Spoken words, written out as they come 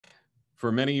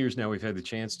For many years now, we've had the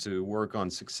chance to work on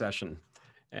succession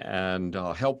and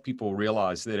help people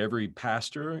realize that every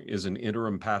pastor is an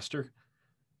interim pastor.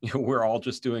 We're all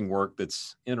just doing work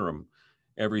that's interim.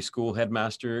 Every school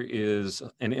headmaster is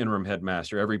an interim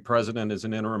headmaster. Every president is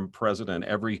an interim president.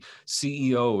 Every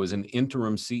CEO is an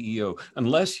interim CEO.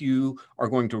 Unless you are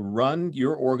going to run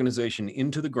your organization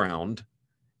into the ground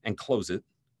and close it,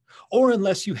 or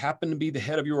unless you happen to be the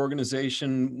head of your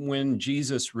organization when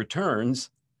Jesus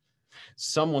returns,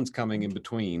 someone's coming in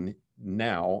between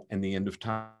now and the end of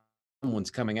time.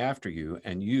 Someone's coming after you,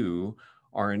 and you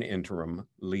are an interim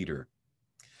leader.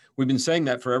 We've been saying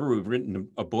that forever. We've written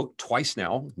a book twice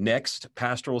now, Next,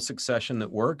 Pastoral Succession That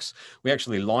Works. We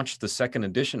actually launched the second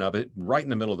edition of it right in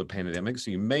the middle of the pandemic, so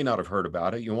you may not have heard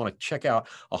about it. You want to check out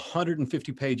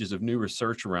 150 pages of new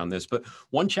research around this. But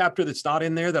one chapter that's not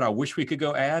in there that I wish we could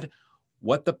go add,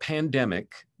 what the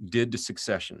pandemic did to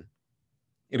succession.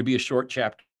 It'll be a short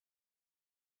chapter.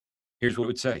 Here's what it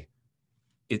would say.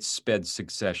 It sped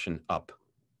succession up.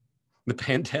 The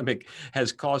pandemic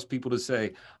has caused people to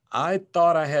say, I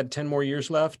thought I had 10 more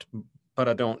years left, but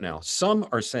I don't now. Some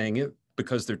are saying it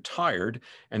because they're tired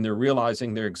and they're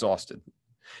realizing they're exhausted.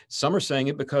 Some are saying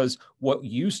it because what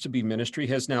used to be ministry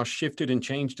has now shifted and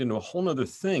changed into a whole other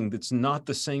thing that's not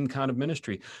the same kind of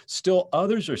ministry. Still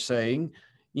others are saying,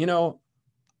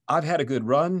 I've had a good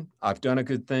run, I've done a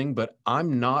good thing, but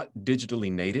I'm not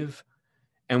digitally native.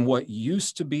 And what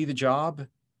used to be the job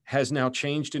has now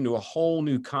changed into a whole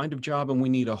new kind of job, and we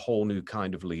need a whole new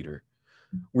kind of leader.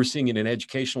 We're seeing it in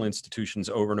educational institutions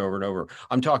over and over and over.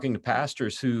 I'm talking to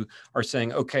pastors who are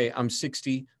saying, okay, I'm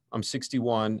 60, I'm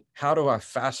 61. How do I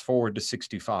fast forward to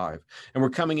 65? And we're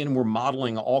coming in and we're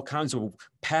modeling all kinds of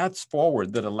paths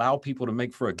forward that allow people to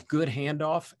make for a good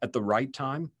handoff at the right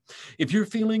time. If you're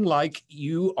feeling like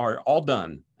you are all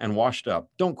done and washed up,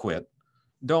 don't quit.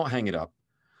 Don't hang it up.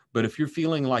 But if you're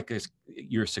feeling like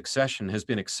your succession has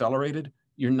been accelerated,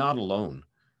 you're not alone.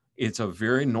 It's a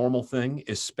very normal thing,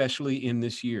 especially in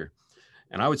this year.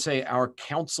 And I would say our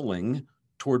counseling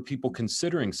toward people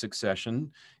considering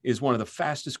succession is one of the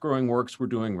fastest growing works we're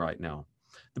doing right now.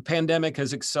 The pandemic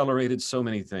has accelerated so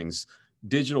many things: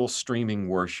 digital streaming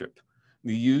worship,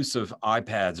 the use of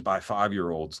iPads by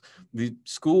 5-year-olds, the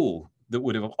school that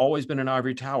would have always been an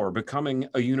ivory tower becoming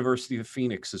a University of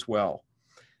Phoenix as well.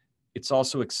 It's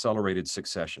also accelerated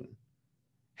succession.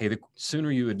 Hey, the sooner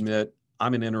you admit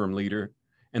I'm an interim leader,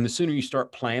 and the sooner you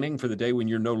start planning for the day when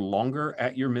you're no longer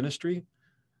at your ministry,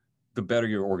 the better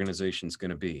your organization's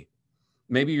going to be.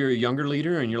 Maybe you're a younger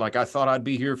leader and you're like, I thought I'd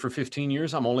be here for 15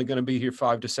 years. I'm only going to be here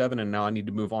 5 to 7, and now I need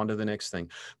to move on to the next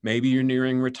thing. Maybe you're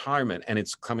nearing retirement and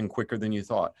it's coming quicker than you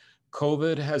thought.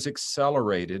 COVID has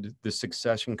accelerated the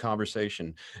succession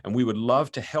conversation, and we would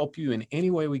love to help you in any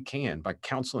way we can by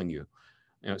counseling you.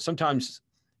 Sometimes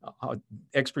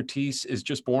expertise is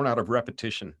just born out of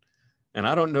repetition. And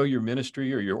I don't know your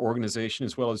ministry or your organization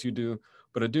as well as you do,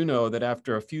 but I do know that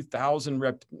after a few thousand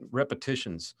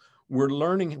repetitions, we're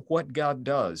learning what God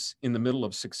does in the middle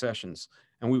of successions.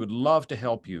 And we would love to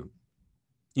help you.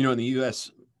 In the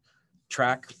U.S.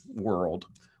 track world,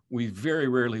 we very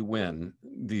rarely win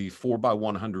the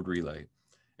 4x100 relay.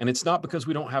 And it's not because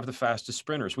we don't have the fastest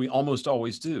sprinters. We almost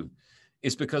always do.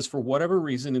 It's because for whatever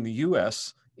reason in the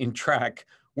US, in track,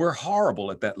 we're horrible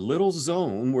at that little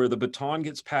zone where the baton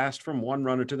gets passed from one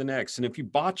runner to the next. And if you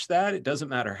botch that, it doesn't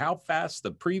matter how fast the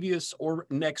previous or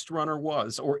next runner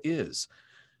was or is.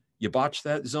 You botch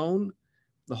that zone,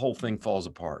 the whole thing falls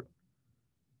apart.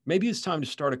 Maybe it's time to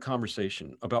start a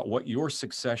conversation about what your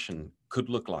succession could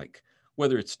look like,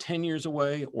 whether it's 10 years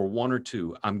away or 1 or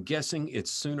 2. I'm guessing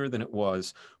it's sooner than it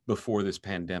was before this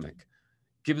pandemic.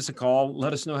 Give us a call.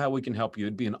 Let us know how we can help you.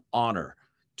 It'd be an honor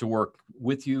to work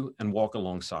with you and walk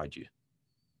alongside you.